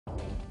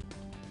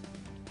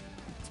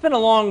been a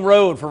long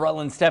road for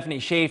Rutland's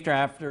Stefanie Schaffer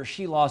after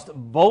she lost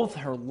both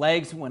her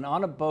legs when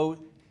on a boat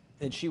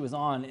that she was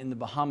on in the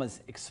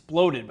Bahamas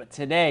exploded. But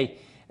today,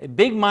 a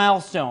big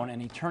milestone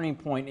and a turning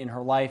point in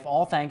her life,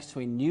 all thanks to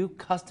a new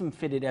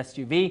custom-fitted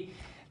SUV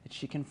that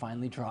she can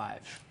finally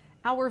drive.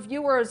 Our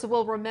viewers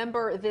will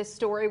remember this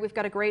story. We've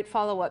got a great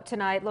follow-up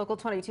tonight. Local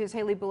 22's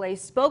Haley Boulay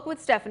spoke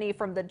with Stefanie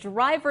from the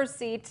driver's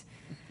seat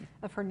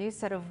of her new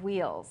set of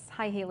wheels.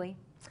 Hi, Haley.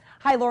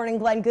 Hi, Lauren and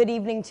Glenn. Good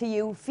evening to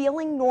you.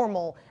 Feeling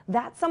normal.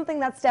 That's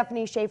something that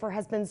Stefanie Schaffer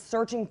has been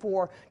searching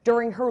for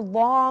during her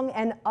long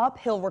and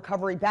uphill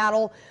recovery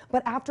battle.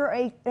 But after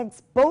a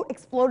boat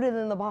exploded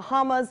in the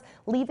Bahamas,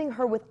 leaving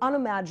her with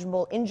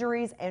unimaginable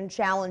injuries and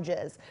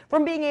challenges.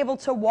 From being able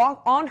to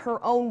walk on her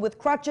own with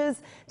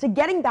crutches to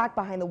getting back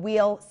behind the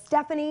wheel,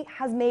 Stefanie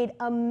has made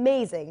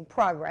amazing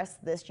progress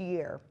this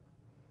year.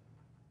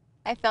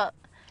 I felt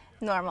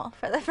normal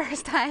for the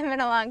first time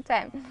in a long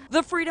time.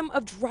 The freedom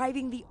of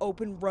driving the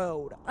open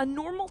road, a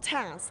normal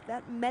task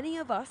that many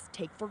of us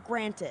take for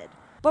granted.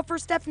 But for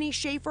Stefanie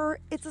Schaffer,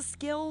 it's a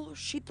skill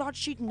she thought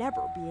she'd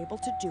never be able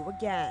to do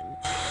again.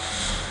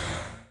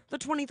 The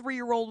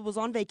 23-year-old was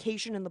on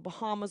vacation in the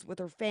Bahamas with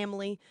her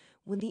family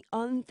when the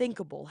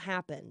unthinkable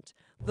happened.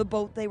 The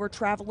boat they were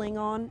traveling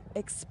on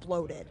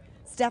exploded.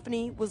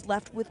 Stefanie was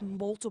left with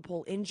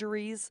multiple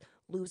injuries,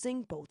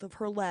 losing both of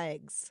her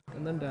legs.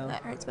 And then down.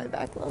 That hurts my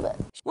back a little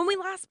bit. When we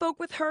last spoke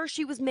with her,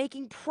 she was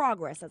making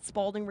progress at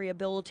Spaulding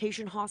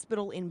Rehabilitation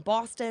Hospital in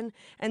Boston,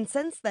 and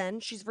since then,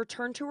 she's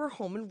returned to her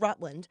home in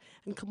Rutland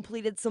and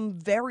completed some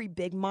very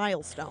big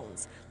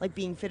milestones, like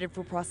being fitted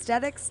for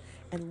prosthetics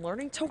and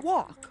learning to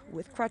walk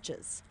with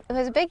crutches. It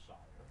was a big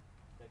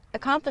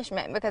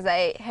accomplishment because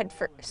I had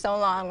for so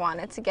long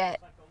wanted to get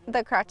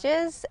the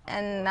crutches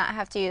and not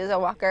have to use a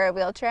walker or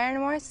wheelchair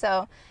anymore,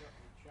 so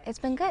it's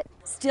been good.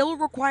 Still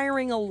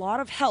requiring a lot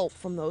of help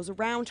from those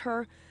around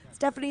her,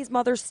 Stefanie's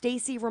mother,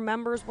 Stacy,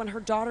 remembers when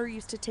her daughter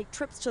used to take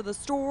trips to the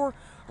store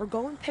or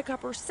go and pick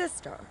up her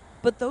sister.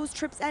 But those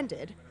trips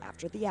ended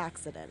after the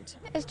accident.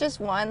 It's just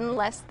one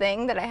less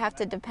thing that I have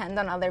to depend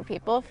on other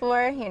people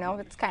for. You know,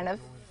 it's kind of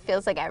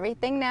feels like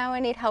everything now I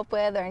need help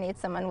with, or I need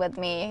someone with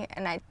me,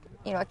 and I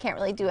can't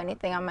really do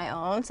anything on my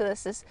own. So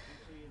this is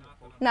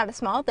not a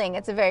small thing.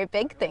 It's a very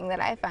big thing that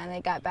I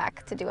finally got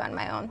back to do on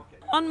my own.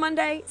 On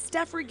Monday,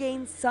 Steph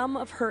regained some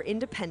of her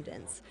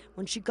independence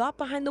when she got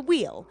behind the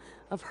wheel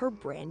of her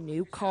brand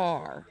new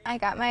car. I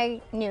got my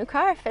new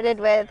car fitted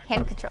with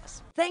hand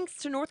controls. Thanks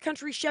to North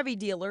Country Chevy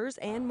dealers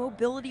and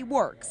Mobility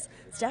Works,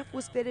 Steph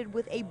was fitted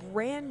with a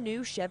brand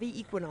new Chevy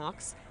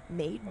Equinox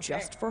made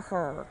just for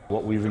her.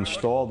 What we've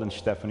installed in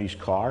Stefanie's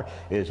car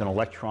is an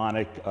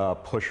electronic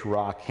push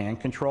rock hand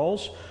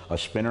controls, a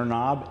spinner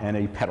knob, and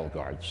a pedal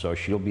guard. So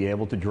she'll be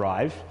able to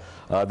drive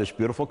this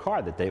beautiful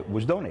car that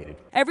was donated.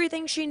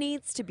 Everything she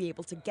needs to be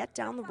able to get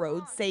down the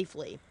road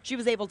safely. She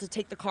was able to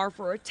take the car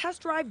for a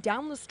test drive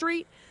down the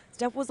street.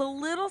 Steph was a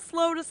little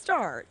slow to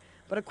start,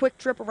 but a quick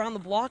trip around the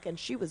block and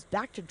she was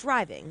back to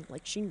driving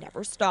like she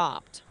never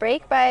stopped.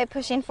 Brake by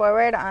pushing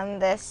forward on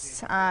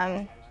this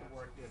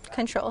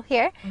control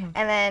here,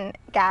 and then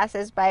gas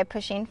is by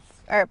pushing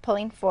or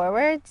pulling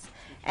forwards,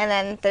 and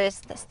then there's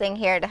this thing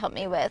here to help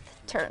me with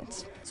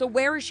turns. So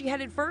where is she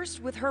headed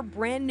first with her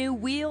brand new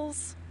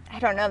wheels? I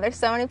don't know, there's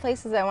so many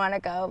places I want to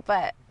go,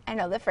 but I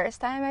know the first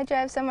time I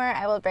drive somewhere,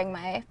 I will bring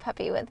my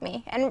puppy with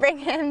me and bring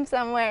him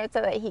somewhere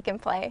so that he can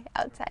play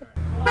outside.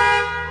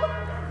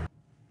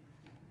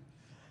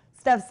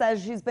 Steph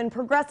says she's been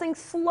progressing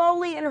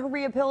slowly in her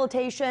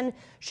rehabilitation.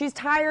 She's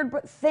tired,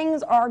 but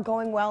things are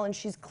going well, and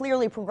she's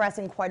clearly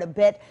progressing quite a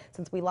bit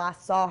since we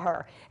last saw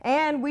her.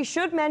 And we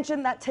should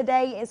mention that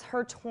today is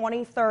her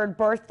 23rd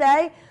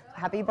birthday.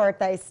 Happy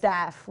birthday,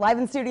 Steph. Live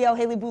in studio,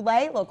 Haley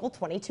Boulay, Local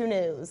 22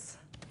 News.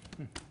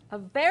 A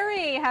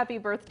very happy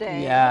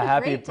birthday. Yeah,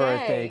 happy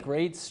birthday.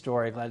 Great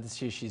story. Glad to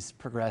see she's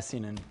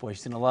progressing, and boy,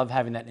 she's going to love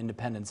having that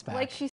independence back. Like she